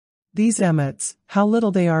These Emmets, how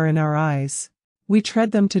little they are in our eyes. We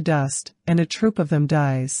tread them to dust, and a troop of them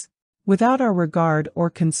dies, without our regard or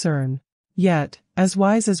concern. Yet, as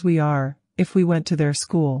wise as we are, if we went to their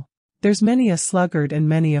school, there's many a sluggard and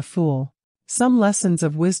many a fool. Some lessons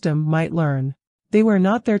of wisdom might learn. They wear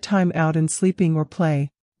not their time out in sleeping or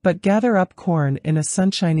play, but gather up corn in a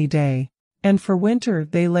sunshiny day, and for winter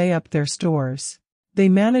they lay up their stores. They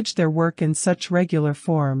manage their work in such regular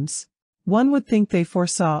forms. One would think they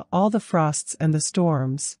foresaw all the frosts and the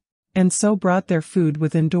storms, and so brought their food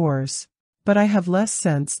within doors. But I have less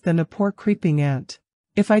sense than a poor creeping ant,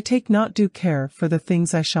 if I take not due care for the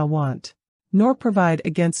things I shall want, nor provide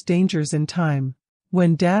against dangers in time.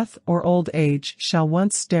 When death or old age shall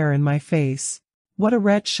once stare in my face, what a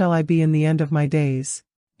wretch shall I be in the end of my days,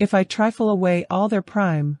 if I trifle away all their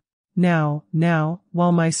prime. Now,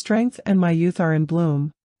 while my strength and my youth are in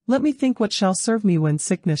bloom, let me think what shall serve me when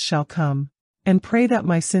sickness shall come, and pray that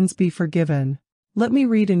my sins be forgiven. Let me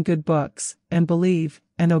read in good books, and believe,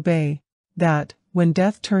 and obey, that, when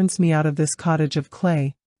death turns me out of this cottage of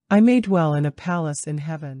clay, I may dwell in a palace in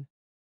heaven.